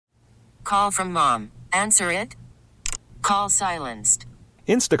Call from mom. Answer it. Call silenced.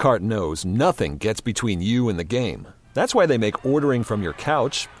 Instacart knows nothing gets between you and the game. That's why they make ordering from your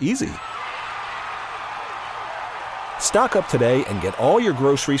couch easy. Stock up today and get all your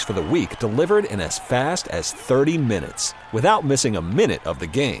groceries for the week delivered in as fast as 30 minutes without missing a minute of the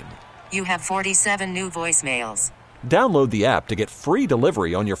game. You have 47 new voicemails. Download the app to get free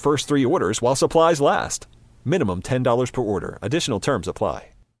delivery on your first 3 orders while supplies last. Minimum $10 per order. Additional terms apply.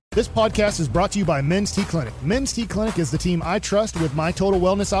 This podcast is brought to you by Men's T Clinic. Men's T Clinic is the team I trust with my total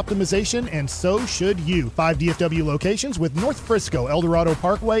wellness optimization, and so should you. 5 DFW locations with North Frisco, El Dorado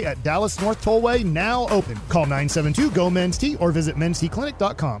Parkway at Dallas North Tollway now open. Call 972-GO-MEN'S-T or visit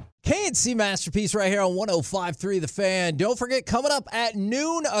mensteclinic.com. KNC Masterpiece right here on 105.3 The Fan. Don't forget, coming up at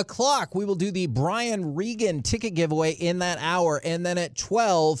noon o'clock, we will do the Brian Regan ticket giveaway in that hour. And then at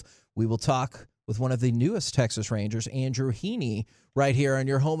 12, we will talk with one of the newest Texas Rangers, Andrew Heaney, right here on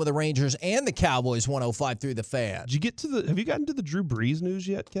your home of the Rangers and the Cowboys, 105.3 The Fan. Have you gotten to the Drew Brees news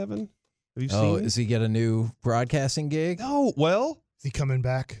yet, Kevin? Have you seen? Oh, does he get a new broadcasting gig? Oh, well. Is he coming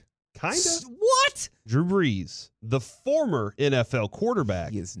back? Kind of. What? Drew Brees, the former NFL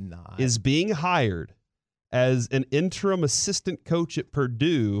quarterback, He is not. is being hired as an interim assistant coach at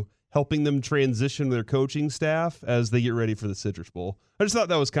Purdue, helping them transition their coaching staff as they get ready for the Citrus Bowl. I just thought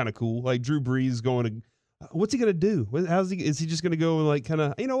that was kind of cool. Like Drew Brees going to, what's he going to do? Is he just going to go and like kind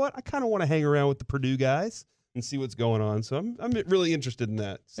of, you know what? I kind of want to hang around with the Purdue guys and see what's going on. So I'm really interested in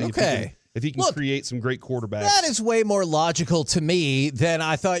that. See if he can create some great quarterbacks. That is way more logical to me than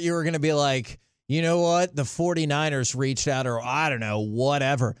I thought you were going to be like, you know what? The 49ers reached out, or I don't know,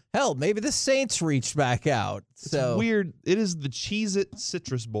 whatever. Hell, maybe the Saints reached back out. It's weird. It is the Cheez-It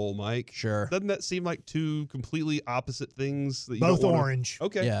Citrus Bowl, Mike. Sure. Doesn't that seem like two completely opposite things? That you Both don't wanna... orange.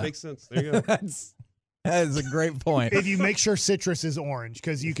 Okay, Yeah. Makes sense. There you go. That is a great point. If you make sure citrus is orange,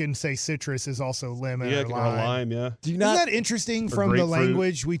 because you can say citrus is also lemon or lime. Yeah. Do you Isn't not? that interesting from the grapefruit.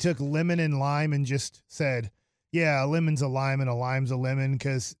 language? We took lemon and lime and just said, yeah, a lemon's a lime and a lime's a lemon.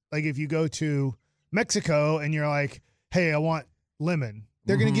 Because like if you go to Mexico and you're like, hey, I want lemon,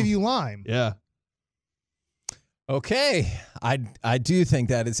 they're going to give you lime. Yeah. Okay. I do think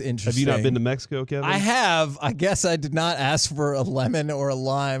that is interesting. Have you not been to Mexico, Kevin? I have. I guess I did not ask for a lemon or a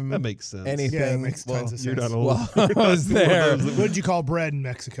lime. That makes sense. Anything. Yeah, that makes tons of sense. You're not old. Well, I was there. What did you call bread in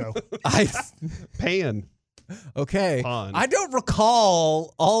Mexico? Pan. Okay. Pond. I don't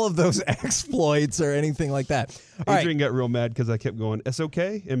recall all of those exploits or anything like that. All Adrian got real mad because I kept going, it's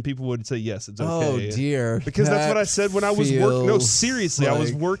okay? And people would say, yes, it's okay. Oh, dear. Because that's what I said when I was working. No, seriously, I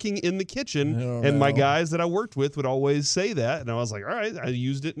was like- working in the kitchen, don't and my know. guys that I worked with would always say that. And I was like, all right, I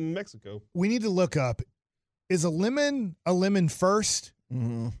used it in Mexico. We need to look up, is a lemon first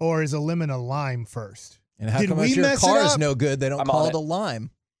or is a lemon a lime first? And how Did come we if your mess it car is up? no good, they don't I'm call on it a lime?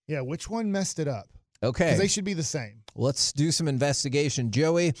 Yeah, which one messed it up? Okay. Because they should be the same. Let's do some investigation.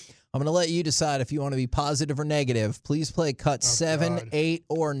 Joey, I'm going to let you decide if you want to be positive or negative. Please play cut 7, God. 8,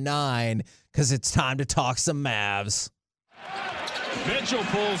 or 9 because it's time to talk some Mavs. Mitchell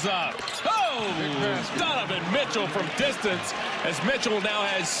pulls up. Oh! Donovan Mitchell from distance as Mitchell now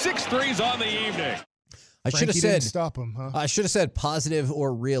has 6 threes on the evening. I should have Frankie said didn't stop him, huh? I should have said positive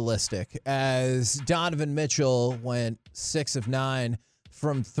or realistic, as Donovan Mitchell went 6 of 9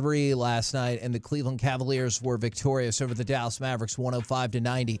 from 3 last night, and the Cleveland Cavaliers were victorious over the Dallas Mavericks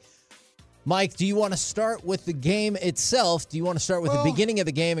 105-90. Mike, do you want to start with the game itself? Do you want to start with the beginning of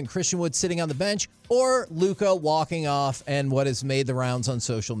the game and Christian Wood sitting on the bench, or Luka walking off and what has made the rounds on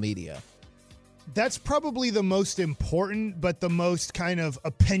social media? That's probably the most important, but the most kind of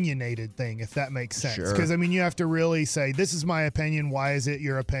opinionated thing, if that makes sense. Sure. Because, I mean, you have to really say, this is my opinion. Why is it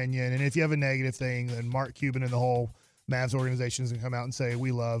your opinion? And if you have a negative thing, then Mark Cuban and the whole Mavs organization is going to come out and say,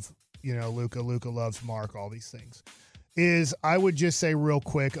 we love, Luka. Luka loves Mark, all these things. I would just say real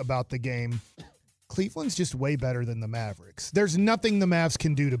quick about the game, Cleveland's just way better than the Mavericks. There's nothing the Mavs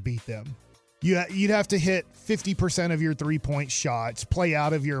can do to beat them. You'd have to hit 50% of your three-point shots, play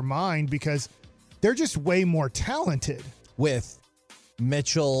out of your mind, because they're just way more talented. With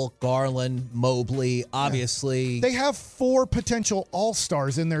Mitchell, Garland, Mobley, obviously. They have 4 potential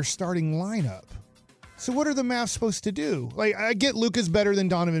all-stars in their starting lineup. So what are the Mavs supposed to do? Like, I get Luka's better than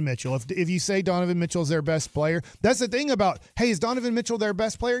Donovan Mitchell. If you say Donovan Mitchell's their best player, that's the thing about, hey, is Donovan Mitchell their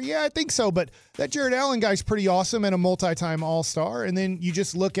best player? Yeah, I think so. But that Jared Allen guy's pretty awesome and a multi-time all-star. And then you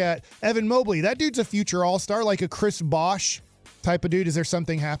just look at Evan Mobley. That dude's a future all-star, like a Chris Bosh type of dude. Is there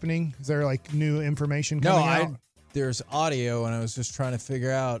something happening? Is there like new information coming out? There's audio, and I was just trying to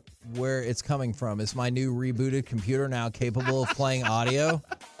figure out where it's coming from. Is my new rebooted computer now capable of playing audio?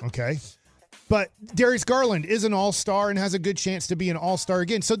 Okay. But Darius Garland is an all-star and has a good chance to be an all-star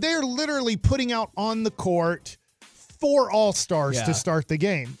again. So they're literally putting out on the court 4 all-stars to start the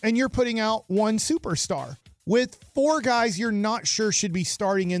game. And you're putting out 1 superstar with 4 guys you're not sure should be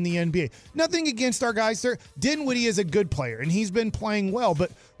starting in the NBA. Nothing against our guys there. Dinwiddie is a good player, and he's been playing well.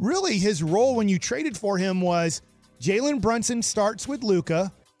 But really his role when you traded for him was Jalen Brunson starts with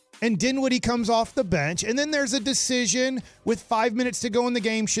Luka, and Dinwiddie comes off the bench. And then there's a decision with 5 minutes to go in the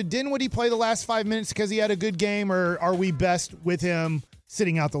game. Should Dinwiddie play the last 5 minutes because he had a good game, or are we best with him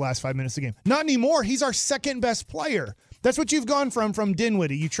sitting out the last 5 minutes of the game? Not anymore. He's our second best player. That's what you've gone from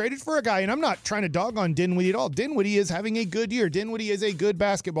Dinwiddie. You traded for a guy, and I'm not trying to dog on Dinwiddie at all. Dinwiddie is having a good year. Dinwiddie is a good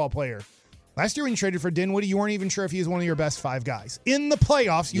basketball player. Last year when you traded for Dinwiddie, you weren't even sure if he was one of your best 5 guys. In the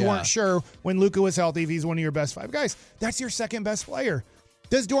playoffs, you weren't sure when Luka was healthy if he's one of your best 5 guys. That's your second best player.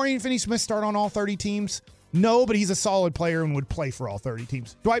 Does Dorian Finney-Smith start on all 30 teams? No, but he's a solid player and would play for all 30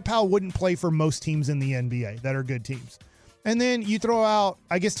 teams. Dwight Powell wouldn't play for most teams in the NBA that are good teams. And then you throw out,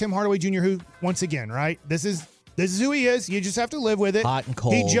 I guess, Tim Hardaway Jr., who, once again, right, this is who he is. You just have to live with it. Hot and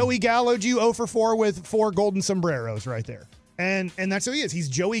cold. He Joey Gallo'd you 0 for 4 with 4 golden sombreros right there. And that's who he is. He's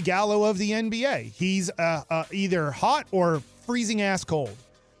Joey Gallo of the NBA. He's either hot or freezing ass cold.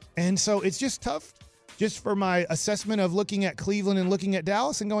 And so it's just tough just for my assessment of looking at Cleveland and looking at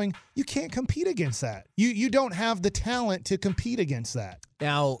Dallas and going, you can't compete against that. You don't have the talent to compete against that.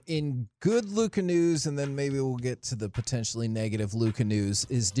 Now, in good Luka news, and then maybe we'll get to the potentially negative Luka news,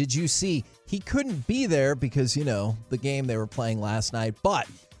 is did you see he couldn't be there because, the game they were playing last night, but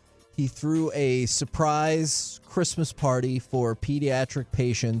he threw a surprise Christmas party for pediatric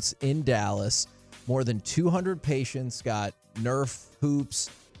patients in Dallas. More than 200 patients got Nerf hoops,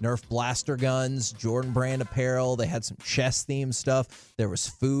 Nerf blaster guns, Jordan Brand apparel. They had some chess-themed stuff. There was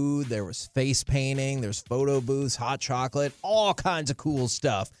food. There was face painting. There's photo booths, hot chocolate, all kinds of cool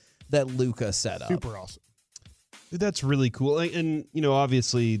stuff that Luka set up. Super awesome. Dude, that's really cool. And,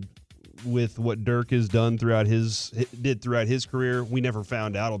 obviously with what Dirk has done throughout his career, we never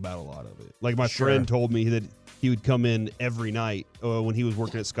found out about a lot of it. Like my friend told me that he would come in every night when he was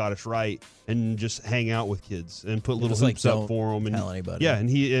working at Scottish Rite and just hang out with kids and put little hoops up for them. And tell anybody. Yeah,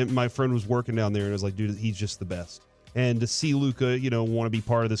 and my friend was working down there and I was like, dude, he's just the best. And to see Luka, want to be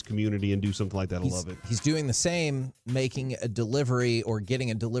part of this community and do something like that, I love it. He's doing the same, making a delivery or getting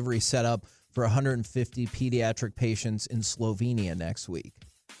a delivery set up for 150 pediatric patients in Slovenia next week.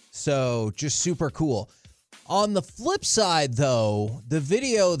 So just super cool. On the flip side, though, the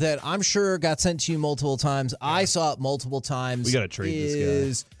video that I'm sure got sent to you multiple times, I saw it multiple times. We got to trade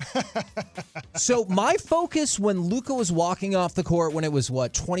this guy. So my focus when Luka was walking off the court when it was,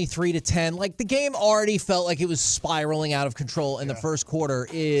 23-10, like the game already felt like it was spiraling out of control in the first quarter,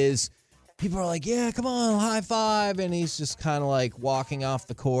 is people are like, yeah, come on, high five. And he's just kind of like walking off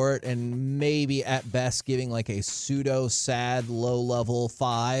the court and maybe at best giving like a pseudo sad low level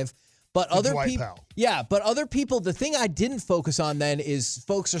 5. But other people, but other people, the thing I didn't focus on then is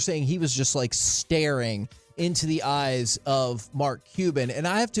folks are saying he was just like staring into the eyes of Mark Cuban. And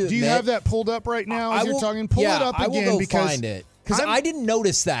I have to admit, do you have that pulled up right now as you're talking? Pull it up again. I will go find it. Because I didn't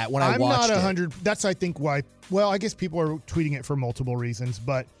notice that when I watched it. I'm not 100. That's, I think, why. Well, I guess people are tweeting it for multiple reasons.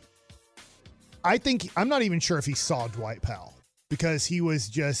 But I think, I'm not even sure if he saw Dwight Powell because he was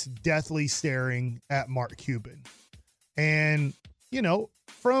just deathly staring at Mark Cuban. And,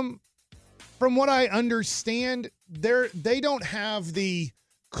 from what I understand, they don't have the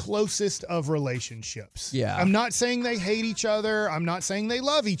closest of relationships. Yeah. I'm not saying they hate each other. I'm not saying they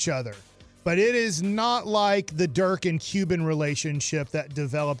love each other. But it is not like the Dirk and Cuban relationship that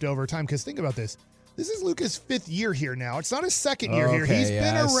developed over time. Because think about this. This is Luka's 5th year here now. It's not his 2nd year here. He's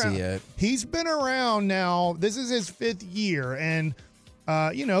been around. I see it. He's been around now. This is his 5th year. And,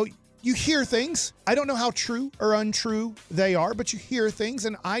 you hear things. I don't know how true or untrue they are, but you hear things.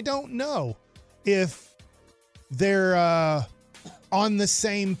 And I don't know if they're on the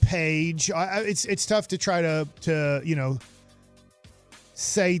same page. It's tough to try to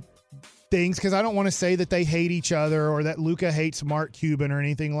say things because I don't want to say that they hate each other or that Luka hates Mark Cuban or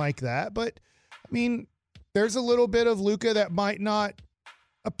anything like that. But, I mean, there's a little bit of Luka that might not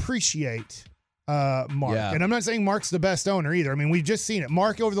appreciate Mark. Yeah. And I'm not saying Mark's the best owner either. I mean, we've just seen it.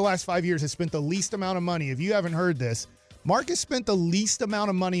 Mark, over the last 5 years, has spent the least amount of money. If you haven't heard this, Mark has spent the least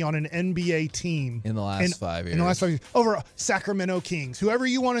amount of money on an NBA team in the last 5 years. In the last 5 years. Over Sacramento Kings. Whoever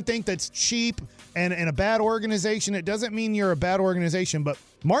you want to think that's cheap and a bad organization, it doesn't mean you're a bad organization. But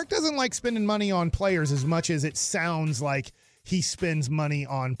Mark doesn't like spending money on players as much as it sounds like he spends money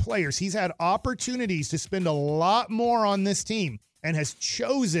on players. He's had opportunities to spend a lot more on this team and has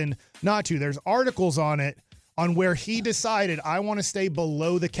chosen not to. There's articles on it on where he decided, I want to stay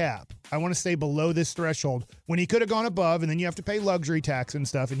below the cap. I want to stay below this threshold, when he could have gone above, and then you have to pay luxury tax and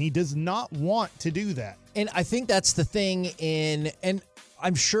stuff, and he does not want to do that. And I think that's the thing and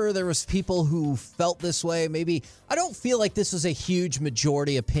I'm sure there was people who felt this way. Maybe I don't feel like this was a huge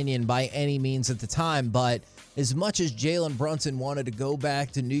majority opinion by any means at the time, but as much as Jalen Brunson wanted to go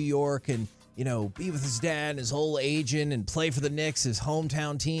back to New York and, you know, be with his dad and his whole agent and play for the Knicks, his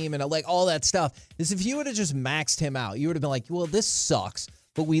hometown team, and like all that stuff, is if you would have just maxed him out, you would have been like, well, this sucks,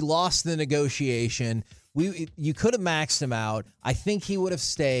 but we lost the negotiation. You could have maxed him out. I think he would have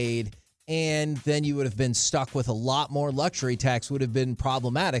stayed. And then you would have been stuck with a lot more luxury tax, would have been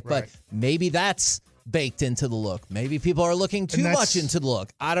problematic. Right. But maybe that's baked into the look. Maybe people are looking too much into the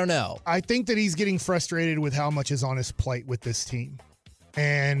look. I don't know. I think that he's getting frustrated with how much is on his plate with this team.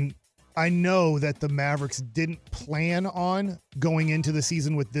 And I know that the Mavericks didn't plan on going into the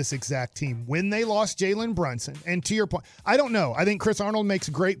season with this exact team. When they lost Jalen Brunson, and to your point, I don't know. I think Chris Arnold makes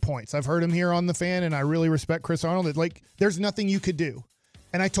great points. I've heard him here on The Fan, and I really respect Chris Arnold. Like, there's nothing you could do.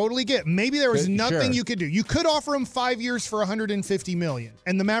 And I totally get, maybe there was nothing you could do. You could offer him 5 years for $150 million.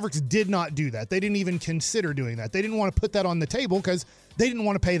 And the Mavericks did not do that. They didn't even consider doing that. They didn't want to put that on the table because they didn't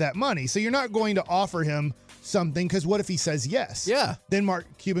want to pay that money. So you're not going to offer him something, because what if he says yes? Yeah. Then Mark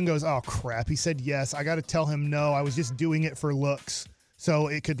Cuban goes, oh, crap. He said yes. I got to tell him no. I was just doing it for looks. So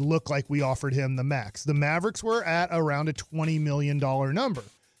it could look like we offered him the max. The Mavericks were at around a $20 million number.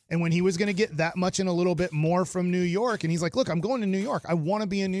 And when he was going to get that much and a little bit more from New York, and he's like, look, I'm going to New York. I want to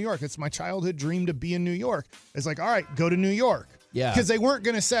be in New York. It's my childhood dream to be in New York. It's like, all right, go to New York. Yeah. Because they weren't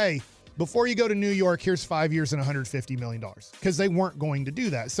going to say, before you go to New York, here's 5 years and $150 million. Because they weren't going to do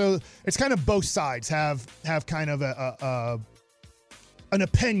that. So it's kind of both sides have kind of an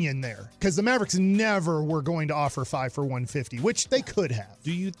opinion there, because the Mavericks never were going to offer 5 for $150, which they could have.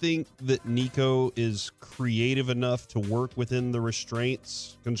 Do you think that Nico is creative enough to work within the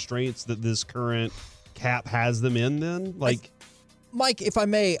constraints that this current cap has them in then? Like, Mike, if I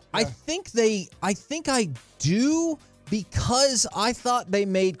may, I think I do, because I thought they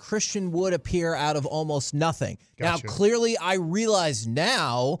made Christian Wood appear out of almost nothing. Gotcha. Now, clearly, I realize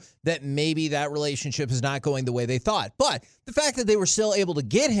now that maybe that relationship is not going the way they thought. But the fact that they were still able to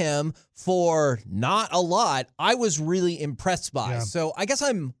get him for not a lot, I was really impressed by. Yeah. So I guess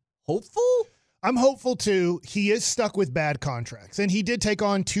I'm hopeful. I'm hopeful, too. He is stuck with bad contracts, and he did take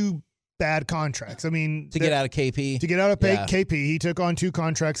on 2 bad contracts. I mean, To get out of KP. To get out of Yeah. KP, he took on 2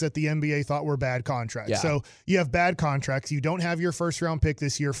 contracts that the NBA thought were bad contracts. Yeah. So you have bad contracts. You don't have your first-round pick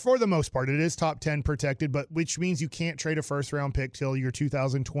this year for the most part. It is top 10 protected, but which means you can't trade a first-round pick till your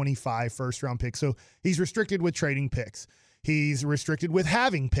 2025 first-round pick. So he's restricted with trading picks. He's restricted with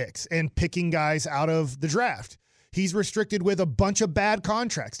having picks and picking guys out of the draft. He's restricted with a bunch of bad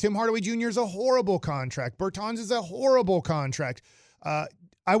contracts. Tim Hardaway Jr. is a horrible contract. Bertans is a horrible contract.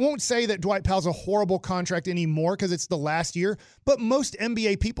 I won't say that Dwight Powell's a horrible contract anymore because it's the last year, but most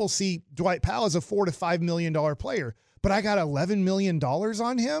NBA people see Dwight Powell as a $4 to $5 million player. But I got $11 million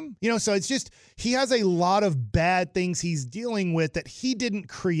on him. You know, so it's just, he has a lot of bad things he's dealing with that he didn't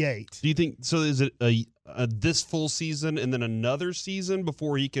create. do you think, so is it a this full season and then another season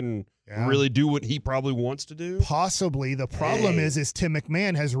before he can really do what he probably wants to do? Possibly. The problem is Tim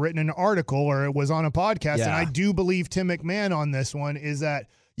McMahon has written an article, or it was on a podcast, and I do believe Tim McMahon on this one, is that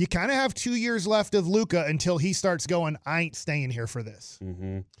you kind of have 2 years left of Luka until he starts going, I ain't staying here for this.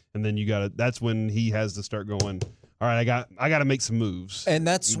 Mm-hmm. And then that's when he has to start going, all right, I got to make some moves. And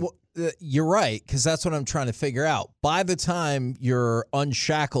that's what you're right, because that's what I'm trying to figure out. By the time you're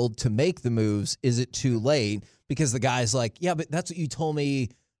unshackled to make the moves, is it too late? Because the guy's like, yeah, but that's what you told me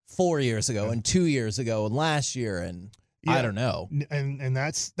 4 years ago and 2 years ago and last year, and I don't know. And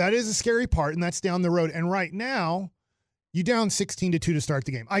that is a scary part, and that's down the road. And right now, you down 16-2 to start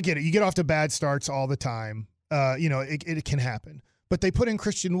the game. I get it. You get off to bad starts all the time. It can happen. But they put in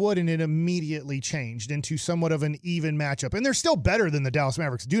Christian Wood, and it immediately changed into somewhat of an even matchup. And they're still better than the Dallas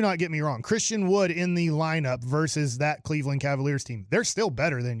Mavericks. Do not get me wrong. Christian Wood in the lineup versus that Cleveland Cavaliers team, they're still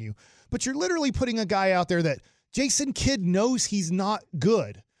better than you. But you're literally putting a guy out there that Jason Kidd knows he's not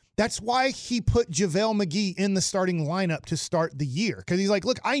good. That's why he put JaVale McGee in the starting lineup to start the year. Because he's like,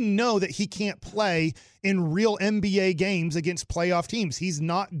 look, I know that he can't play in real NBA games against playoff teams. He's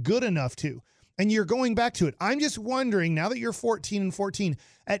not good enough to. And you're going back to it. I'm just wondering, now that you're 14-14,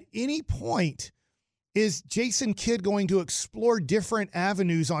 at any point, is Jason Kidd going to explore different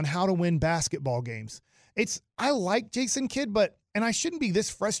avenues on how to win basketball games? I like Jason Kidd, and I shouldn't be this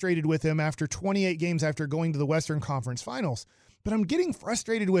frustrated with him after 28 games after going to the Western Conference Finals. But I'm getting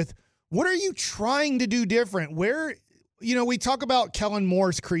frustrated with, what are you trying to do different? we talk about Kellen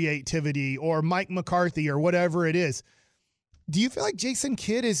Moore's creativity or Mike McCarthy or whatever it is. Do you feel like Jason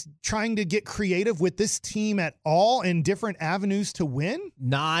Kidd is trying to get creative with this team at all in different avenues to win?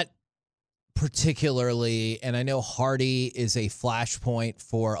 Not particularly, and I know Hardy is a flashpoint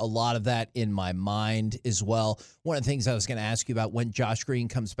for a lot of that in my mind as well. One of the things I was going to ask you about, when Josh Green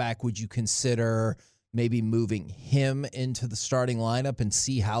comes back, would you consider maybe moving him into the starting lineup and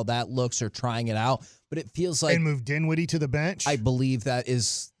see how that looks, or trying it out? But it feels like... And move Dinwiddie to the bench? I believe that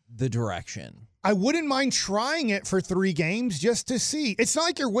is the direction. I wouldn't mind trying it for 3 games just to see. It's not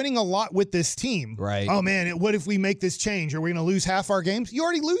like you're winning a lot with this team. Right. Oh, man, what if we make this change? Are we going to lose half our games? You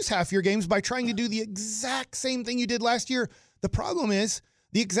already lose half your games by trying to do the exact same thing you did last year. The problem is,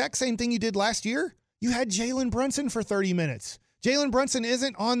 the exact same thing you did last year, you had Jalen Brunson for 30 minutes. Jalen Brunson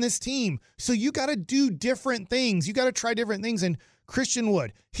isn't on this team, so you got to do different things. You got to try different things. And Christian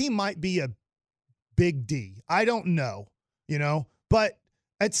Wood, he might be a big D. I don't know, but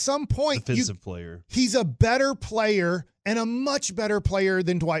at some point, defensive player. He's a better player and a much better player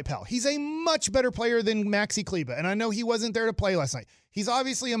than Dwight Powell. He's a much better player than Maxi Kleber. And I know he wasn't there to play last night. He's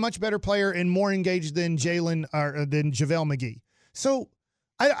obviously a much better player and more engaged than JaVale McGee. So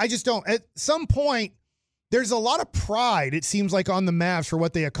I just don't. At some point, there's a lot of pride, it seems like, on the Mavs for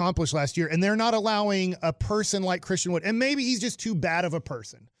what they accomplished last year, and they're not allowing a person like Christian Wood. And maybe he's just too bad of a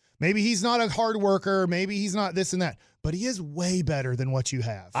person. Maybe he's not a hard worker. Maybe he's not this and that. But he is way better than what you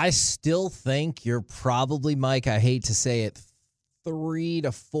have. I still think you're probably, Mike, I hate to say it, 3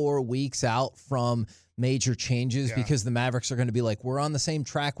 to 4 weeks out from major changes, because the Mavericks are going to be like, we're on the same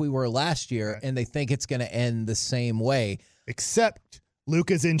track we were last year, and they think it's going to end the same way. Except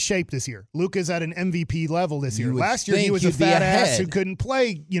Luka's in shape this year. Luka's at an MVP level this year. Last year, he was a fat ass who couldn't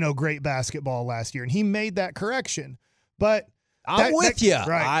play, great basketball last year, and he made that correction. But I'm with you.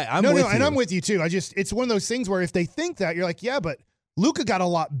 Right. I'm with you. And I'm with you too. It's one of those things where if they think that, you're like, yeah, but Luka got a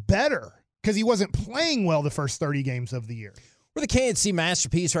lot better because he wasn't playing well the first 30 games of the year. We're the KNC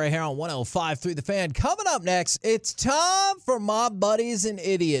Masterpiece right here on 105.3 The Fan. Coming up next, it's time for My Buddy's an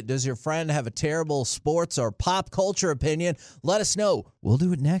Idiot. Does your friend have a terrible sports or pop culture opinion? Let us know. We'll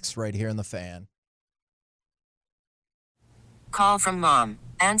do it next right here in The Fan. Call from mom.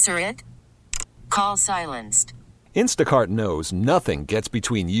 Answer it. Call silenced. Instacart knows nothing gets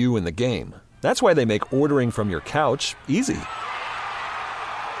between you and the game. That's why they make ordering from your couch easy.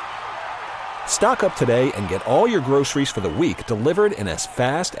 Stock up today and get all your groceries for the week delivered in as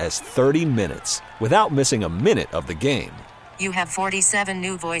fast as 30 minutes without missing a minute of the game. You have 47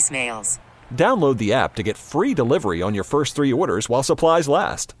 new voicemails. Download the app to get free delivery on your first 3 orders while supplies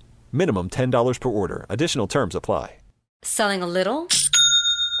last. Minimum $10 per order. Additional terms apply. Selling a little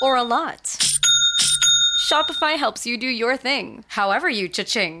or a lot? Shopify helps you do your thing, however you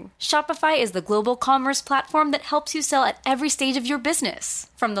cha-ching. Shopify is the global commerce platform that helps you sell at every stage of your business.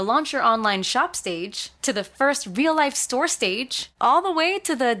 From the launch your online shop stage, to the first real-life store stage, all the way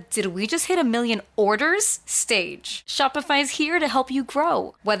to the did we just hit 1 million orders stage. Shopify's here to help you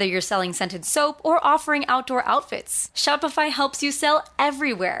grow. Whether you're selling scented soap or offering outdoor outfits, Shopify helps you sell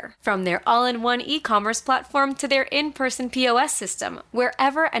everywhere. From their all-in-one e-commerce platform to their in-person POS system,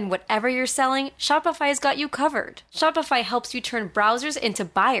 wherever and whatever you're selling, Shopify's got you covered. Shopify helps you turn browsers into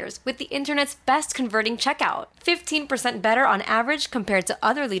buyers with the internet's best converting checkout. 15% better on average compared to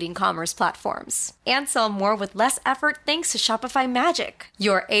other leading commerce platforms. And sell more with less effort thanks to Shopify Magic,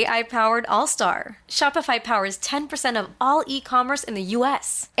 your AI-powered all-star. Shopify powers 10% of all e-commerce in the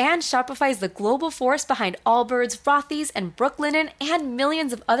U.S. And Shopify is the global force behind Allbirds, Rothy's, and Brooklinen, and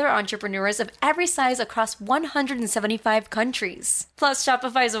millions of other entrepreneurs of every size across 175 countries. Plus,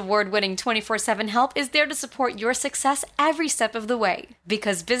 Shopify's award-winning 24/7 help is there to support your success every step of the way.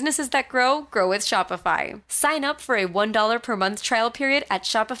 Because businesses that grow, grow with Shopify. Sign up for a $1 per month trial period at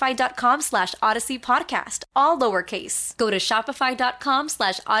shopify.com/Odyssey Podcast, all lowercase. Go to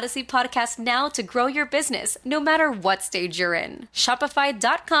shopify.com/Odyssey Podcast now to grow your business, no matter what stage you're in.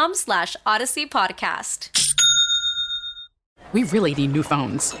 Shopify.com/Odyssey Podcast. We really need new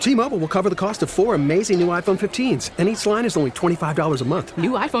phones. T-Mobile will cover the cost of 4 amazing new iPhone 15s, and each line is only $25 a month.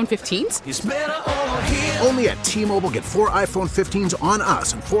 New iPhone 15s? It's better over here. Only at T-Mobile, get 4 iPhone 15s on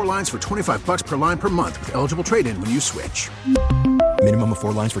us and 4 lines for $25 per line per month with eligible trade-in when you switch. Minimum of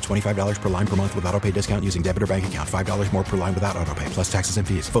 4 lines for $25 per line per month with autopay discount using debit or bank account. $5 more per line without autopay, plus taxes and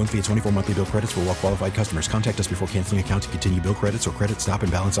fees. Phone fee at 24 monthly bill credits for well-qualified customers. Contact us before canceling account to continue bill credits or credit stop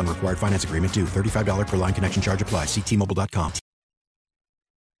and balance on required finance agreement due. $35 per line connection charge applies. See T-Mobile.com.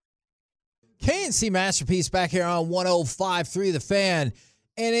 KNC Masterpiece back here on 105.3 The Fan.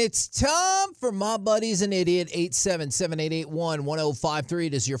 And it's time for My Buddy's an Idiot.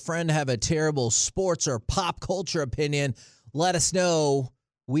 877-881-1053. Does your friend have a terrible sports or pop culture opinion? Let us know.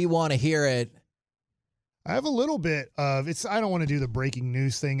 We want to hear it. I have a little bit of I don't want to do the breaking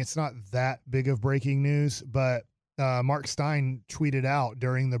news thing. It's not that big of breaking news, but Mark Stein tweeted out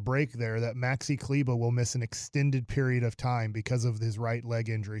during the break there that Maxi Kleber will miss an extended period of time because of his right leg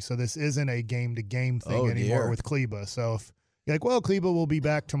injury. So this isn't a game-to-game thing anymore with Kleber. So if you're like, well, Kleber will be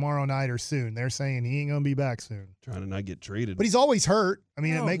back tomorrow night or soon, they're saying he ain't going to be back soon. Trying to not get traded. But he's always hurt. I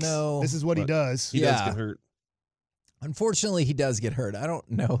mean, this is what he But does. He does get hurt. Unfortunately, he does get hurt. I don't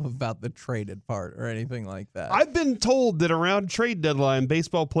know about the traded part or anything like that. I've been told that around trade deadline,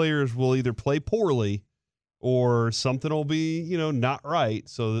 baseball players will either play poorly or something will be, not right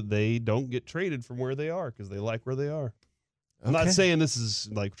so that they don't get traded from where they are because they like where they are. I'm not saying this is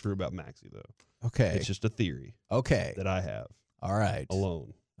like true about Maxie, though. Okay. It's just a theory. Okay. That I have. All right.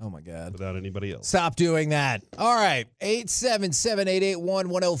 Alone. Oh, my God. Without anybody else. Stop doing that. All right.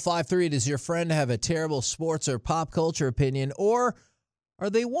 877-881-1053. Does your friend have a terrible sports or pop culture opinion? Or are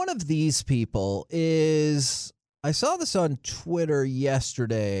they one of these people? I saw this on Twitter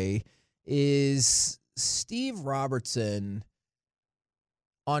yesterday. Is Steve Robertson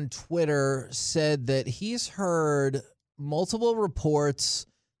on Twitter said that he's heard multiple reports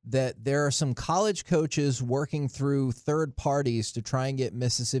that there are some college coaches working through third parties to try and get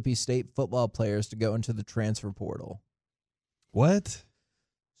Mississippi State football players to go into the transfer portal. What?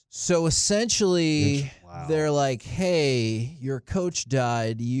 So essentially, they're like, hey, your coach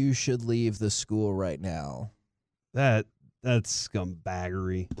died. You should leave the school right now. That's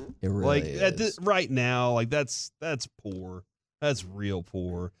scumbaggery. It really is. Right now, that's poor. That's real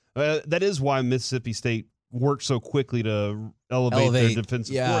poor. That is why Mississippi State worked so quickly to elevate their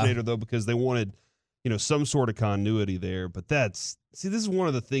defensive coordinator, though, because they wanted, some sort of continuity there. But this is one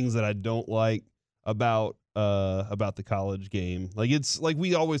of the things that I don't like about the college game. It's like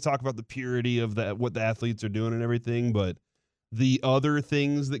we always talk about the purity of what the athletes are doing and everything, but the other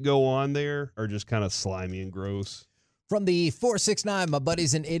things that go on there are just kind of slimy and gross. From the 469, my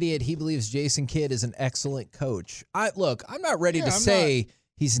buddy's an idiot. He believes Jason Kidd is an excellent coach. I'm not ready to say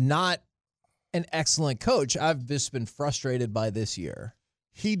he's not an excellent coach. I've just been frustrated by this year.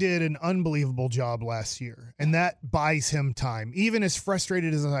 He did an unbelievable job last year, and that buys him time. Even as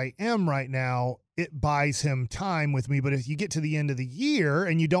frustrated as I am right now, it buys him time with me. But if you get to the end of the year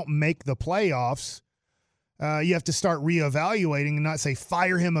and you don't make the playoffs, you have to start reevaluating and not say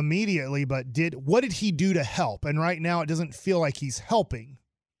fire him immediately, but what did he do to help? And right now it doesn't feel like he's helping.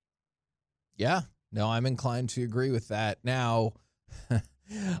 Yeah, no, I'm inclined to agree with that. Now,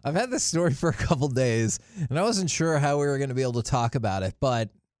 I've had this story for a couple days, and I wasn't sure how we were going to be able to talk about it, but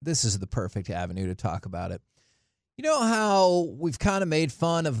this is the perfect avenue to talk about it. You know how we've kind of made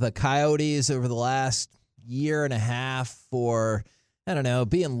fun of the Coyotes over the last year and a half for, I don't know,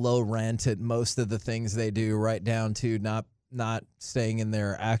 being low rent at most of the things they do, right down to not staying in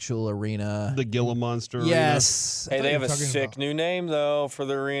their actual arena. The Gila Monster Yes. Arena. Hey, they have a sick new name, though, for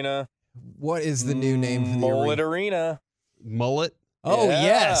the arena. What is the new name for the Mullet Arena? Mullet? Oh,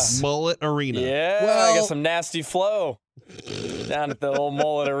 yes. Mullet Arena. Yeah, I got some nasty flow down at the old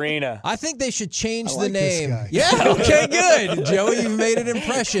Mullet Arena. I think they should change the like this name. guy. Yeah, okay, good. Joey, you've made an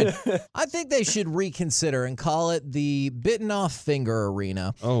impression. I think they should reconsider and call it the Bitten Off Finger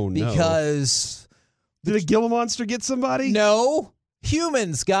Arena. Oh, no. Because... Did a Gila Monster get somebody? No.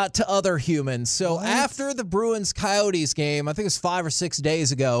 Humans got to other humans. So after the Bruins-Coyotes game, I think it was 5 or 6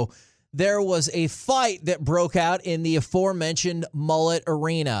 days ago, there was a fight that broke out in the aforementioned Mullet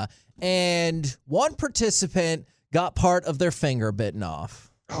Arena. And one participant got part of their finger bitten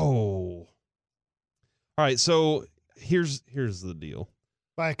off. Oh. All right, so here's the deal.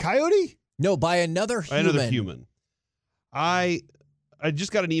 By a coyote? No, by another human. Another human. I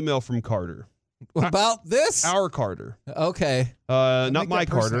just got an email from Carter. About this? Our Carter. Okay. Not my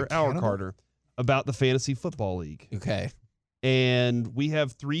Carter, our Carter. About the Fantasy Football League. Okay. And we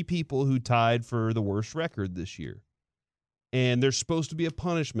have 3 people who tied for the worst record this year. And there's supposed to be a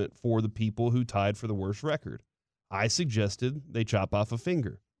punishment for the people who tied for the worst record. I suggested they chop off a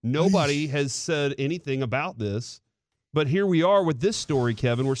finger. Nobody has said anything about this, but here we are with this story,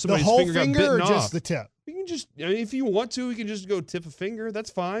 Kevin, where somebody's finger got bitten or off. Just the tip? You can just, if you want to, you can just go tip a finger.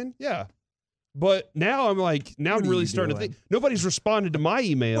 That's fine. Yeah. But now I'm really starting to think. Nobody's responded to my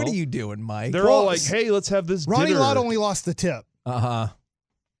email. What are you doing, Mike? They're all like, hey, let's have this Ronnie dinner. Lott only lost the tip. Uh-huh.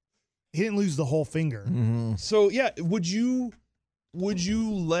 He didn't lose the whole finger. Mm-hmm. So, yeah, would you would you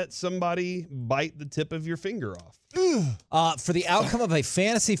let somebody bite the tip of your finger off? For the outcome of a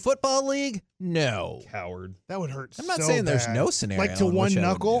fantasy football league, no. Coward. That would hurt. I'm not so saying there's bad. no scenario. Like to in one which I would do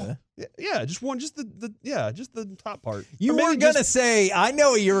knuckle. that. Yeah, just one, just the top part. You Or maybe were going to just- say, I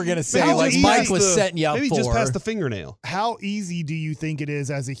know what you were going to say, How like easy Mike is was the- setting you up maybe for. just past the fingernail. How easy do you think it is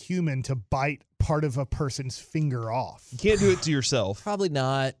as a human to bite part of a person's finger off? You can't do it to yourself. Probably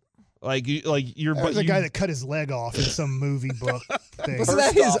not. Like you're There's a guy that cut his leg off in some movie book thing. Wasn't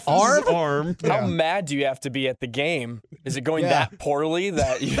that his arm? arm. How mad do you have to be at the game? Is it going that poorly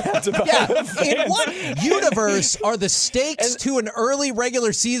that you have to? In what universe are the stakes to an early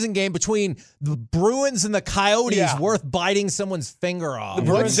regular season game between the Bruins and the Coyotes worth biting someone's finger off? The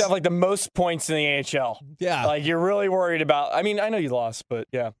Bruins have like the most points in the AHL. Yeah. Like you're really worried about. I mean, I know you lost, but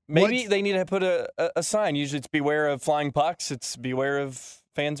yeah, maybe they need to put a sign. Usually it's beware of flying pucks. It's beware of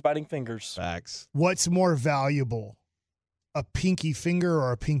fans biting fingers. Facts. What's more valuable, a pinky finger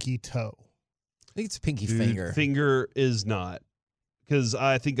or a pinky toe? I think it's pinky Dude, finger. Finger is not. Because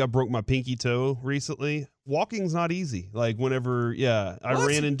I think I broke my pinky toe recently. Walking's not easy. Like whenever, I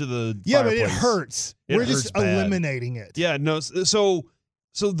ran into the Yeah, but it fireplace. hurts. It We're hurts just bad. eliminating it. Yeah, no.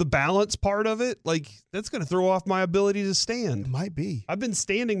 So the balance part of it, like that's going to throw off my ability to stand. It might be. I've been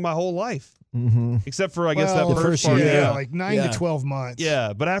standing my whole life, Mm-hmm. except for I guess Well, that first part. Yeah, like 9 to 12 months.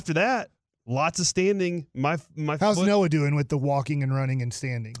 Yeah, but after that, lots of standing. My How's foot, Noah doing with the walking and running and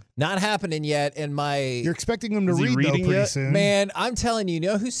standing? Not happening yet. And You're expecting him to Is he read though reading pretty yet? soon. Man, I'm telling you,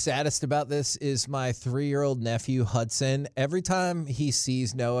 who's saddest about this is my 3-year-old nephew, Hudson. Every time he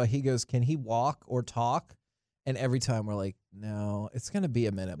sees Noah, he goes, "Can he walk or talk?" And every time we're like, "No, it's going to be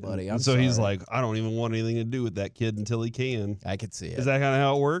a minute, buddy." I'm And so he's sorry." like, I don't even want anything to do with that kid until he can. I could see it. Is that kind of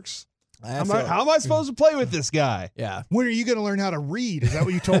how it works? I How am I supposed to play with this guy? Yeah. When are you going to learn how to read? Is that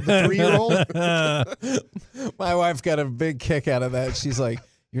what you told the 3-year-old? My wife got a big kick out of that. She's like,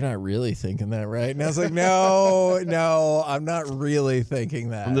 "You're not really thinking that, right?" And I was like, no, I'm not really thinking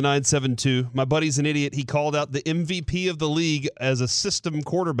that. From the 972, my buddy's an idiot. He called out the MVP of the league as a system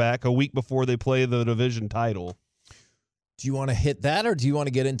quarterback a week before they play the division title. Do you want to hit that or do you want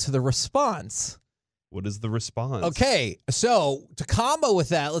to get into the response? What is the response? Okay, so to combo with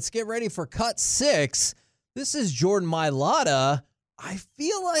that, let's get ready for cut 6. This is Jordan Mailata. I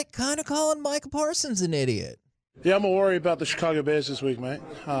feel like kind of calling Micah Parsons an idiot. Yeah, I'm going to worry about the Chicago Bears this week, mate.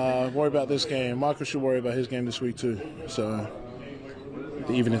 Worry about this game. Michael should worry about his game this week, too. So,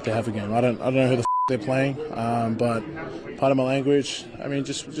 even if they have a game. I don't know who the they're playing, but part of my language, I mean,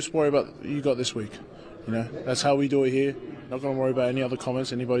 just worry about what you got this week. You know, that's how we do it here. Not going to worry about any other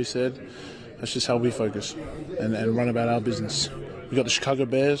comments anybody said. That's just how we focus and run about our business. We got the Chicago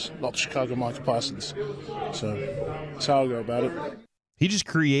Bears, not the Chicago Micah Parsons. So, that's how I go about it. He just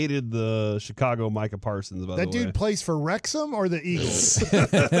created the Chicago Micah Parsons, by That the way. dude plays for Wrexham or the Eagles?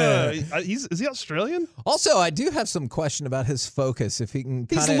 Is he Australian? Also, I do have some question about his focus. If he can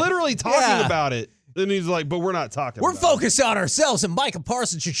He's kinda, literally talking about it. Then he's like, but we're not talking We're about focused on ourselves, and Micah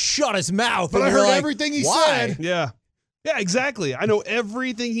Parsons should shut his mouth. But And I we're heard like, everything he why? said. it. Yeah. Yeah, exactly. I know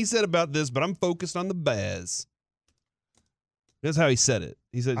everything he said about this, but I'm focused on the Bears. That's how he said it.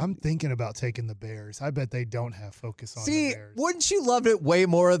 He said, I'm thinking about taking the Bears. I bet they don't have focus on See, the Bears. wouldn't you love it way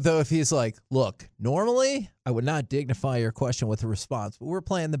more, though, if he's like, look, normally I would not dignify your question with a response, but we're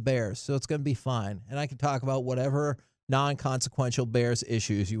playing the Bears, so it's going to be fine. And I can talk about whatever non-consequential Bears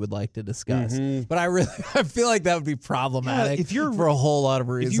issues you would like to discuss. Mhm. But I feel like that would be problematic if you're- for a whole lot of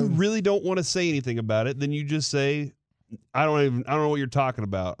if reasons. you really don't want to say anything about it, then you just say, I don't know what you're talking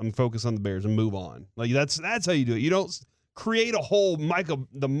about. I'm focused on the Bears and move on. Like that's how you do it. You don't create a whole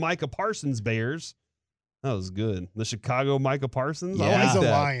the Micah Parsons Bears. That was good. The Chicago Micah Parsons. I Yeah, like he's a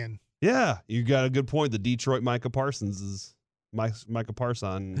that. lion. Yeah, you got a good point. The Detroit Micah Parsons is Micah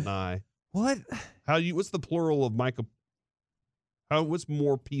Parson. What? What's the plural of Micah? What's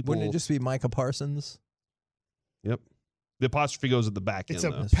more people? Wouldn't it just be Micah Parsons? Yep. The apostrophe goes at the back It's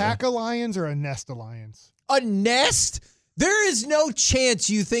end. a though. pack of lions or a nest of lions? A nest? There is no chance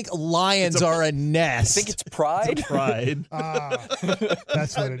you think lions are a nest. I think it's pride. Pride.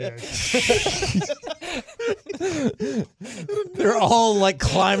 That's what it is. They're all like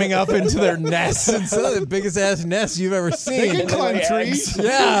climbing up into their nests. It's the biggest ass nest you've ever seen. They can climb trees.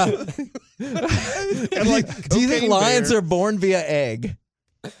 Yeah. And like, Do you think cocaine lions bear. are born via egg?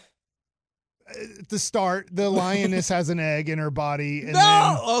 At the start, the lioness has an egg in her body, and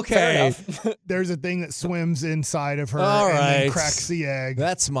No! Okay. then there's a thing that swims inside of her All and then right. cracks the egg.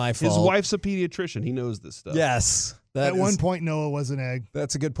 That's my His fault. wife's a pediatrician. He knows this stuff. Yes. At one point, Noah was an egg.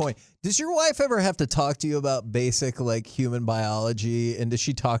 That's a good point. Does your wife ever have to talk to you about basic like human biology? And does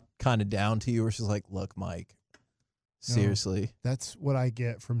she talk kind of down to you where she's like, look, Mike, Seriously. That's what I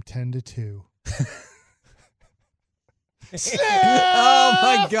get from 10 to 2. Oh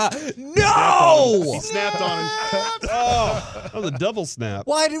my God! No! He snapped on him. Oh, that was a double snap.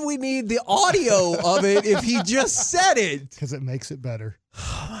 Why did we need the audio of it if he just said it? Because it makes it better.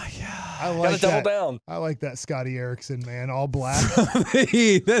 Oh my God! I like Gotta double that. down. I like that Scotty Erickson, man. All black.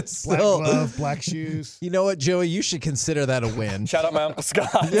 That's Black still, glove, black shoes. You know what, Joey? You should consider that a win. Shout out my Uncle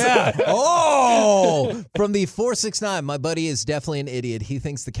Scott. Yeah. Oh, from the 469, my buddy is definitely an idiot. He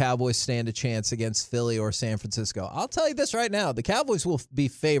thinks the Cowboys stand a chance against Philly or San Francisco. I'll tell you this right now. The Cowboys will be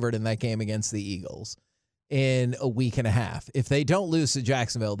favored in that game against the Eagles in a week and a half. If they don't lose to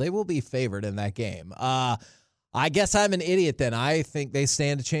Jacksonville, they will be favored in that game. I guess I'm an idiot then. I think they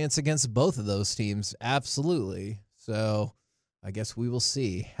stand a chance against both of those teams. Absolutely. So I guess we will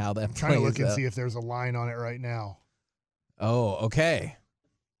see how that plays out. Trying to look and see if there's a line on it right now. Oh, okay.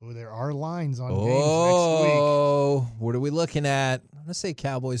 Oh, there are lines on games next week. Oh, what are we looking at? I'm going to say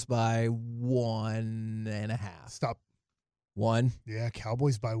Cowboys by 1.5. Stop. 1. Yeah,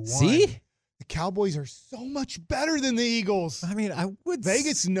 Cowboys by 1. See? The Cowboys are so much better than the Eagles. I mean, I would.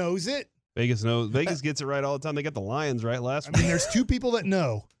 Vegas knows it. Vegas knows. Vegas gets it right all the time. They got the Lions right last week. I mean, there's two people that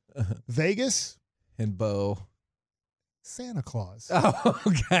know. Vegas and Bo. Santa Claus. Oh,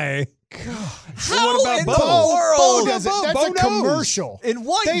 okay. God. How what about in Bo? the world? Bo does it. That's Bo a knows. commercial. In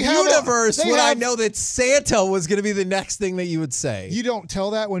what They have universe they would I have- know that Santa was going to be the next thing that you would say? You don't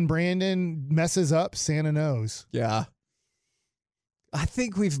tell that when Brandon messes up. Santa knows. Yeah. I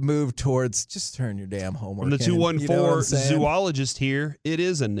think we've moved towards just turn your damn homework From the in. 214 You know what I'm saying? zoologist here, it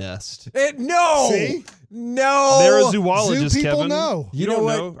is a nest. No. See? No. They're a zoologist, Zoo people Kevin. know. You know don't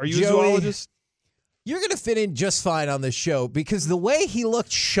what, know? Are you Joey? a zoologist? You're going to fit in just fine on this show because the way he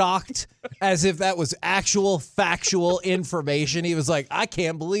looked shocked as if that was actual factual information, he was like, I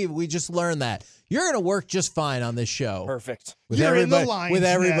can't believe we just learned that. You're going to work just fine on this show. Perfect. With You're in the everybody, lion's with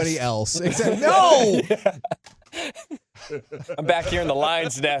everybody nest. else. Except, no! I'm back here in the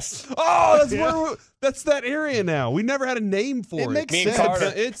lion's nest. Oh, that's that area now. We never had a name for it. makes Me and sense.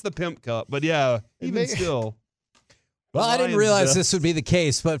 Carter. It's the Pimp Cup, but yeah, even still. Well, I didn't Lions, realize this would be the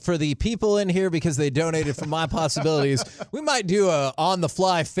case, but for the people in here, because they donated for my possibilities, we might do a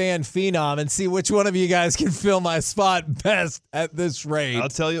on-the-fly fan phenom and see which one of you guys can fill my spot best at this rate. I'll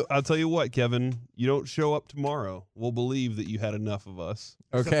tell you what, Kevin. You don't show up tomorrow, we'll believe that you had enough of us.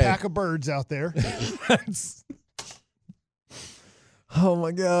 There's a Okay. pack of birds out there. Oh,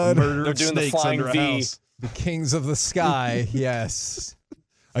 my God. Murder They're of doing the snakes flying under a V. house. The kings of the sky, yes.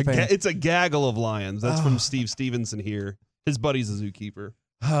 It's a gaggle of lions. That's from Steve Stevenson here. His buddy's a zookeeper.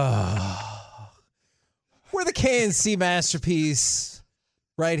 We're the KNC masterpiece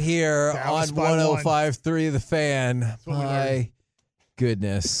right here Dallas on by 105.3 The Fan. what we learned. My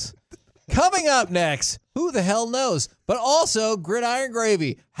goodness. Coming up next, who the hell knows? But also Gridiron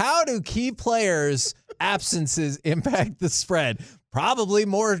Gravy. How do key players' absences impact the spread? Probably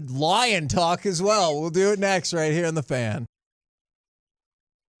more lion talk as well. We'll do it next right here on The Fan.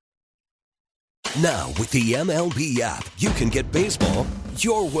 Now, with the MLB app, you can get baseball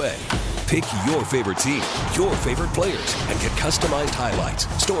your way. Pick your favorite team, your favorite players, and get customized highlights,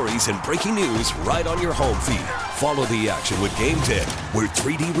 stories, and breaking news right on your home feed. Follow the action with Game Tip, where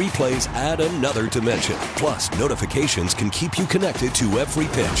 3D replays add another dimension. Plus, notifications can keep you connected to every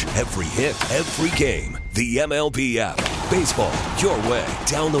pitch, every hit, every game. The MLB app. Baseball your way.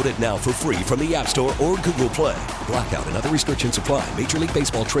 Download it now for free from the App Store or Google Play. Blackout and other restrictions apply. Major League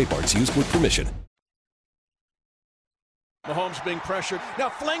Baseball trademarks used with permission. Mahomes being pressured.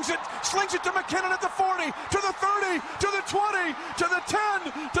 Now slings it to McKinnon at the 40, to the 30, to the 20, to the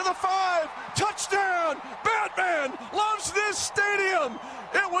 10, to the 5. Touchdown! Batman loves this stadium.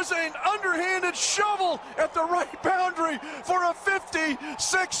 It was an underhanded shovel at the right boundary for a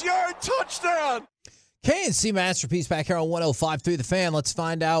 56-yard touchdown. KNC Masterpiece back here on 105.3 The Fan. Let's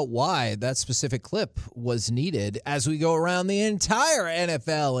find out why that specific clip was needed as we go around the entire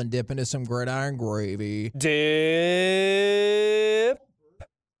NFL and dip into some gridiron gravy. Dip.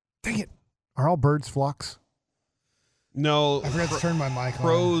 Dang it. Are all birds flocks? No. I forgot to turn my mic on.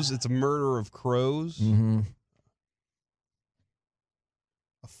 Crows, it's a murder of crows. Mm-hmm.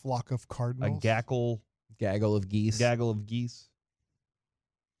 A flock of cardinals. A gaggle of geese. Gaggle of geese.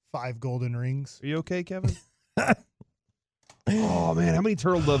 5 golden rings. Are you okay, Kevin? Oh, man. How many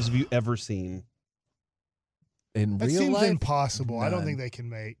turtle doves have you ever seen? In That real seems life? impossible. I don't None. think they can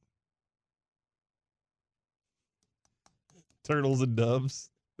mate. Turtles and doves.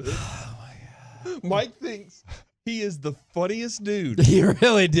 Oh, my God. Mike thinks he is the funniest dude. He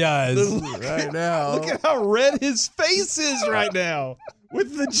really does Look- right now. Look at how red his face is right now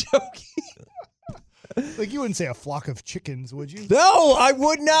with the joke. Like, you wouldn't say a flock of chickens, would you? No, I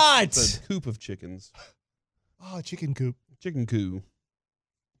would not. It's a coop of chickens. Oh, chicken coop. Chicken coo.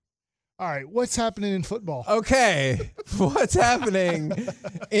 All right, what's happening in football? Okay, what's happening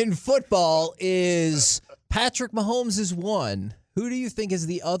in football is Patrick Mahomes is one. Who do you think is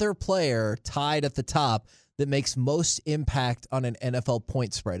the other player tied at the top that makes most impact on an NFL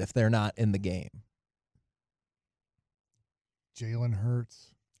point spread if they're not in the game? Jalen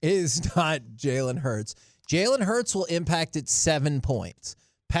Hurts. It is not Jalen Hurts. Jalen Hurts will impact it 7 points.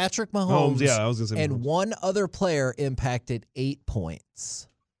 Patrick Mahomes I was gonna say and Mahomes. one other player impacted 8 points.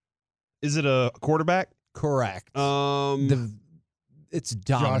 Is it a quarterback? Correct. It's dominated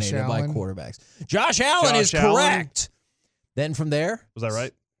Josh by Allen? quarterbacks. Josh Allen is Josh Allen? correct. Then from there, Was that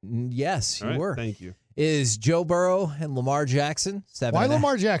right? yes, All you right, were. Thank you. Is Joe Burrow and Lamar Jackson 7. Why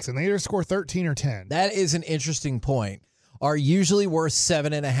Lamar Jackson? They either score 13 or 10. That is an interesting point. Are usually worth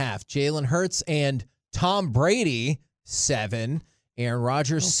 7.5. Jalen Hurts and Tom Brady 7. Aaron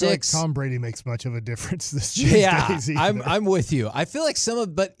Rodgers I don't feel 6. like Tom Brady makes much of a difference these days. either. I'm with you. I feel like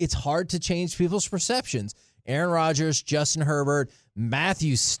but it's hard to change people's perceptions. Aaron Rodgers, Justin Herbert,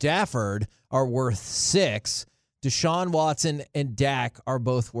 Matthew Stafford are worth 6. Deshaun Watson and Dak are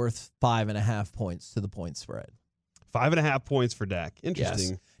both worth 5.5 points to the point spread. 5.5 points for Dak.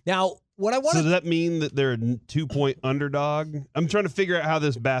 Interesting. Yes. Now, what I want So does that mean that they're a 2-point underdog? I'm trying to figure out how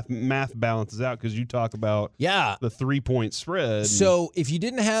this math balances out because you talk about the 3-point spread. So if you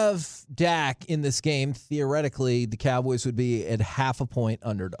didn't have Dak in this game, theoretically, the Cowboys would be at 0.5 point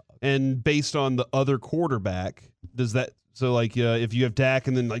underdog. And based on the other quarterback, does that if you have Dak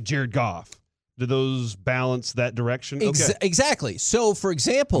and then like Jared Goff, do those balance that direction? Okay. Exactly. So, for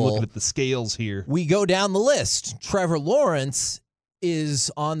example, I'm looking at the scales here. We go down the list. Trevor Lawrence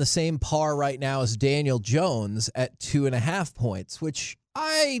is on the same par right now as Daniel Jones at 2.5 points, which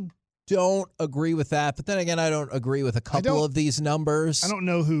I don't agree with that. But then again, I don't agree with a couple of these numbers. I don't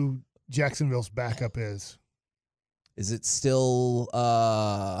know who Jacksonville's backup is. Is it still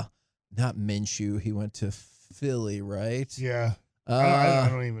not Minshew? He went to Philly, right? Yeah. I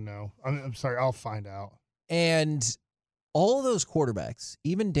don't even know. I'm sorry. I'll find out. And all of those quarterbacks,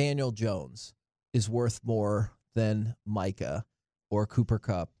 even Daniel Jones, is worth more than Micah or Cooper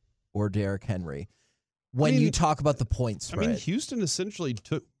Kupp or Derrick Henry. When you talk about the point spread. I mean, Houston essentially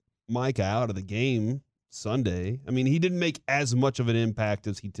took Micah out of the game Sunday. I mean, he didn't make as much of an impact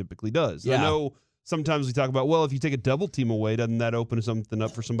as he typically does. Yeah. I know sometimes we talk about, well, if you take a double team away, doesn't that open something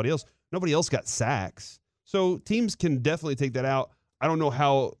up for somebody else? Nobody else got sacks. So teams can definitely take that out. I don't know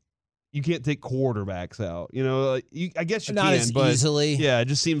how you can't take quarterbacks out. You know, I guess you Not can, as but easily. Yeah, it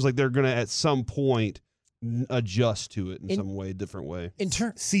just seems like they're going to at some point adjust to it in some way, different way.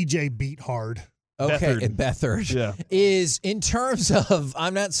 CJ beat hard. Okay, Beathard. Yeah. Is in terms of,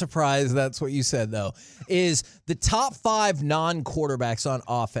 I'm not surprised that's what you said, though, is the top 5 non-quarterbacks on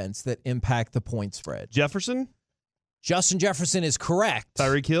offense that impact the point spread. Jefferson? Justin Jefferson is correct.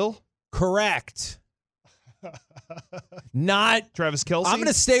 Tyreek Hill? Correct. Not Travis Kelce? I'm going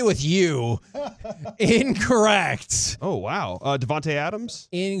to stay with you. Incorrect. Oh, wow. Devontae Adams?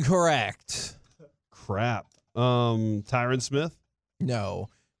 Incorrect. Crap. Tyron Smith? No.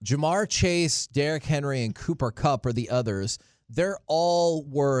 Jamar Chase, Derrick Henry, and Cooper Kupp are the others. They're all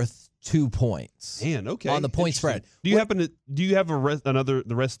worth 2 points. Man, okay. On the point spread. Do you have the rest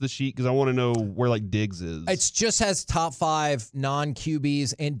of the sheet? Because I want to know where like Diggs is. It just has top 5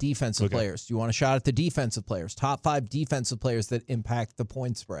 non-QBs and defensive players. Do you want a shot at the defensive players? Top 5 defensive players that impact the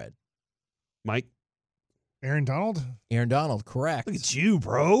point spread. Mike? Aaron Donald? Aaron Donald, correct. Look at you,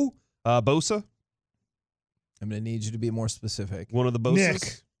 bro. Bosa? I'm going to need you to be more specific. One of the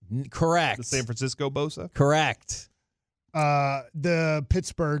Bosas? Correct. The San Francisco Bosa? Correct. The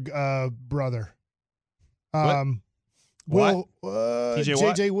Pittsburgh brother. What? TJ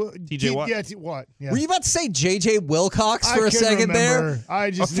Watt? TJ Watt? Yeah, Watt. Yeah. Were you about to say J.J. Wilcox for a second there? I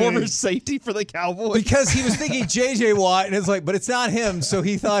just a former safety for the Cowboys. Because he was thinking J.J. Watt, and it's like, but it's not him, so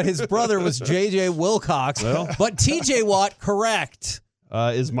he thought his brother was J.J. Wilcox. Well. But T.J. Watt, correct.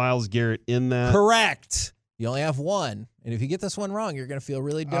 Is Myles Garrett in that? Correct. You only have one. And if you get this one wrong, you're going to feel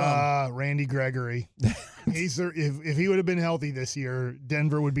really dumb. Randy Gregory. If he would have been healthy this year,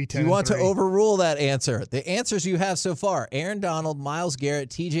 Denver would be 10-3. You want to overrule that answer. The answers you have so far, Aaron Donald, Myles Garrett,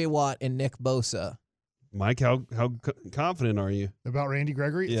 T.J. Watt, and Nick Bosa. Mike, how confident are you? About Randy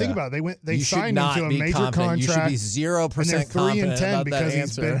Gregory? Yeah. Think about it. They You signed him to a major contract. You should be 0% and they're 3-10 about because that he's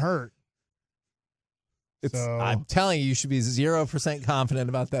answer. been hurt. I'm telling you, you should be 0%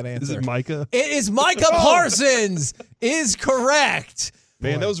 confident about that answer. Is it Micah? It is Micah Parsons is correct.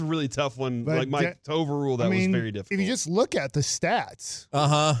 Man, that was a really tough one. But like Mike, to overrule that was very difficult. If you just look at the stats,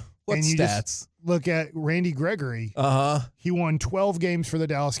 Uh-huh. What and you stats? Just look at Randy Gregory. He won 12 games for the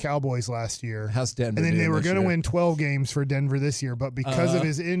Dallas Cowboys last year. How's Denver And then they doing were this going to year? win 12 games for Denver this year, but because of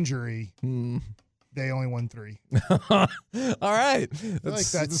his injury, they only won 3. All right.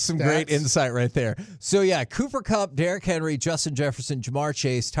 That's some great insight right there. So, yeah, Cooper Kupp, Derrick Henry, Justin Jefferson, Jamar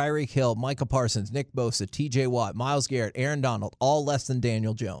Chase, Tyreek Hill, Micah Parsons, Nick Bosa, TJ Watt, Myles Garrett, Aaron Donald, all less than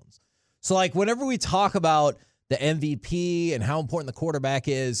Daniel Jones. So, like, whenever we talk about the MVP and how important the quarterback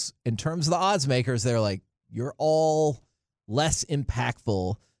is, in terms of the odds makers, they're like, you're all less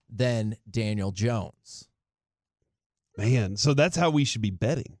impactful than Daniel Jones. Man, so that's how we should be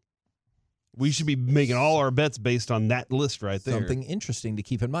betting. We should be making all our bets based on that list right there. Something interesting to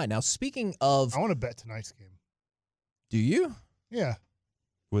keep in mind. Now, speaking of... I want to bet tonight's game. Do you? Yeah.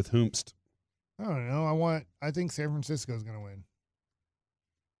 With whomst? I don't know. I think San Francisco's going to win.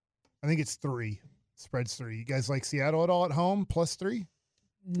 I think it's 3. Spread's 3. You guys like Seattle at all at home? +3?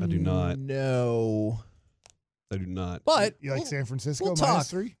 I do not. No. I do not. But you like San Francisco we'll talk.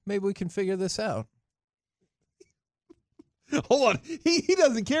 -3? Maybe we can figure this out. Hold on. He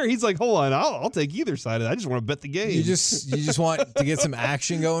doesn't care. He's like, hold on, I'll take either side of it. I just want to bet the game. You just want to get some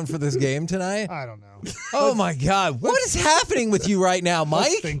action going for this game tonight? I don't know. Oh my God. What is happening with you right now, Mike?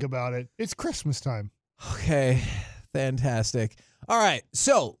 Let's think about it. It's Christmas time. Okay. Fantastic. All right.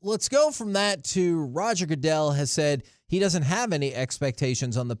 So let's go from that to Roger Goodell has said he doesn't have any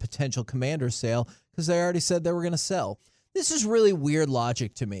expectations on the potential Commanders sale because they already said they were going to sell. This is really weird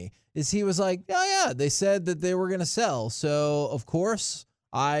logic to me. Is he was like, oh, yeah, they said that they were going to sell. So, of course,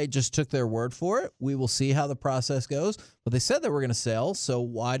 I just took their word for it. We will see how the process goes. But they said they were going to sell, so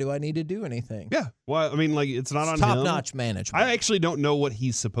why do I need to do anything? Yeah. Well, I mean, like, it's not on him. Top-notch management. I actually don't know what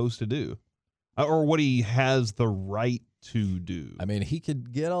he's supposed to do or what he has the right to do. I mean, he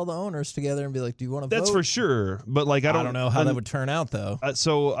could get all the owners together and be like, do you want to vote? That's for sure. But, like, I don't know how that would turn out, though.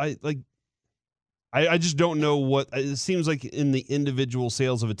 So, I just don't know what it seems like in the individual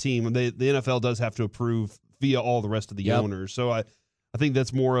sales of a team. The NFL does have to approve via all the rest of the owners. So I think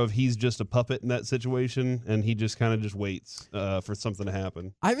that's more of he's just a puppet in that situation, and he just kind of just waits for something to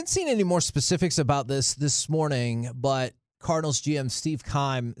happen. I haven't seen any more specifics about this morning, but Cardinals GM Steve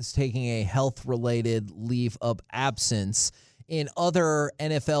Keim is taking a health-related leave of absence. In other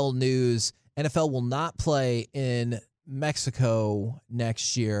NFL news, NFL will not play in Mexico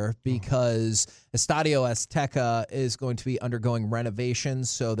next year because Estadio Azteca is going to be undergoing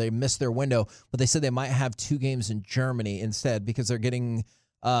renovations, so they missed their window. But they said they might have 2 games in Germany instead because they're getting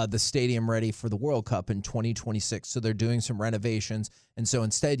the stadium ready for the World Cup in 2026. So they're doing some renovations, and so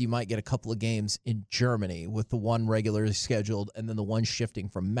instead you might get a couple of games in Germany with the one regularly scheduled and then the one shifting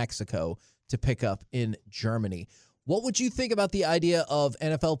from Mexico to pick up in Germany. What would you think about the idea of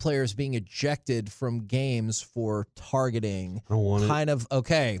NFL players being ejected from games for targeting? I don't want it.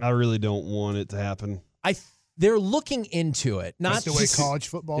 Okay. I really don't want it to happen. They're looking into it. That's the way college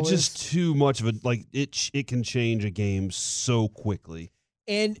football it's is. just too much of a it can change a game so quickly.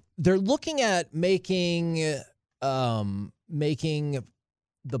 And they're looking at making the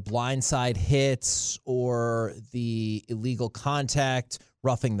blindside hits or the illegal contact,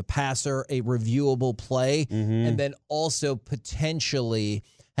 roughing the passer, a reviewable play, and then also potentially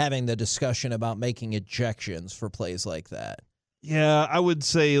having the discussion about making ejections for plays like that. Yeah, I would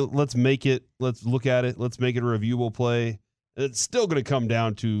say let's look at it, let's make it a reviewable play. It's still going to come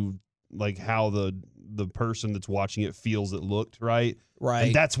down to like how the person that's watching it feels it looked, right? Right.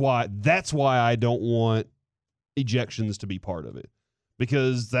 And that's why I don't want ejections to be part of it.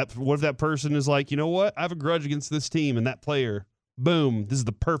 Because what if that person is like, you know what? I have a grudge against this team and that player. Boom, this is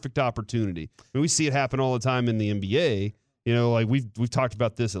the perfect opportunity. I mean, we see it happen all the time in the NBA. You know, like we've talked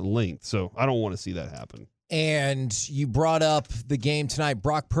about this at length, so I don't want to see that happen. And you brought up the game tonight.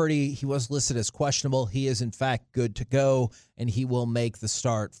 Brock Purdy, he was listed as questionable. He is, in fact, good to go, and he will make the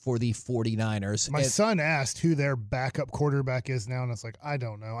start for the 49ers. My son asked who their backup quarterback is now, and it's like, I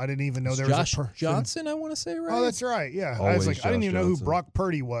don't know. I didn't even know there Josh was a person. Johnson, I want to say, right? Oh, that's right, yeah. I Always was like, I didn't even know who Johnson. Brock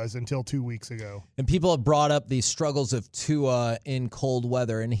Purdy was until 2 weeks ago. And people have brought up the struggles of Tua in cold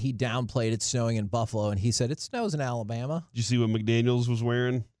weather, and he downplayed it snowing in Buffalo, and he said, it snows in Alabama. Did you see what McDaniels was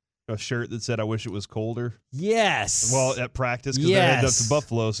wearing? A shirt that said, I wish it was colder. Yes. Well, at practice, because they're headed up to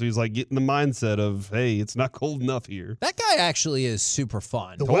Buffalo. So he's like getting the mindset of, hey, it's not cold enough here. That guy actually is super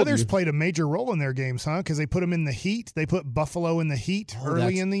fun. The weather's played a major role in their games, huh? Because they put them in the heat. They put Buffalo in the heat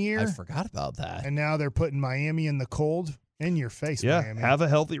early in the year. I forgot about that. And now they're putting Miami in the cold. In your face, Yeah, Miami. have a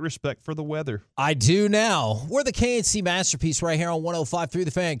healthy respect for the weather. I do now. We're the KNC Masterpiece right here on 105.3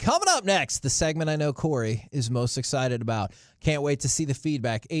 The Fan. Coming up next, the segment I know Corey is most excited about. Can't wait to see the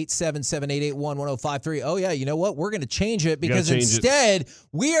feedback. 877-881-1053. Oh, yeah, you know what? We're going to change it because instead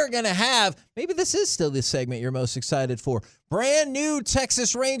we are going to have, maybe this is still the segment you're most excited for, brand new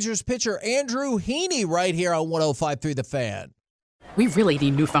Texas Rangers pitcher Andrew Heaney right here on 105.3 The Fan. We really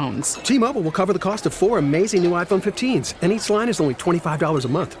need new phones. T-Mobile will cover the cost of 4 amazing new iPhone 15s, and each line is only $25 a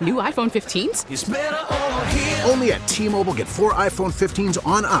month. New iPhone 15s? It's better over here. Only at T-Mobile, get 4 iPhone 15s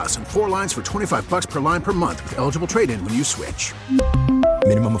on us and 4 lines for $25 per line per month with eligible trade-in when you switch.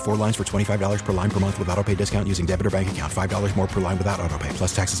 Minimum of 4 lines for $25 per line per month with autopay discount using debit or bank account. $5 more per line without autopay,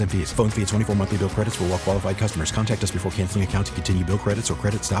 plus taxes and fees. Phone fee at 24 monthly bill credits for well-qualified customers. Contact us before canceling account to continue bill credits or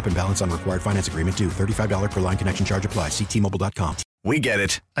credit stop and balance on required finance agreement due. $35 per line connection charge applies. See T-Mobile.com. We get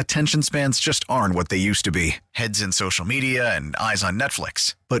it. Attention spans just aren't what they used to be. Heads in social media and eyes on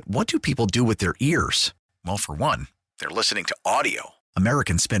Netflix. But what do people do with their ears? Well, for one, they're listening to audio.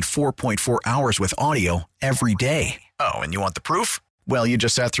 Americans spend 4.4 hours with audio every day. Oh, and you want the proof? Well, you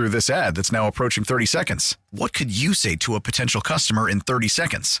just sat through this ad that's now approaching 30 seconds. What could you say to a potential customer in 30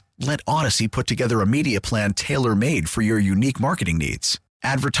 seconds? Let Odyssey put together a media plan tailor-made for your unique marketing needs.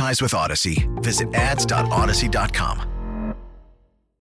 Advertise with Odyssey. Visit ads.odyssey.com.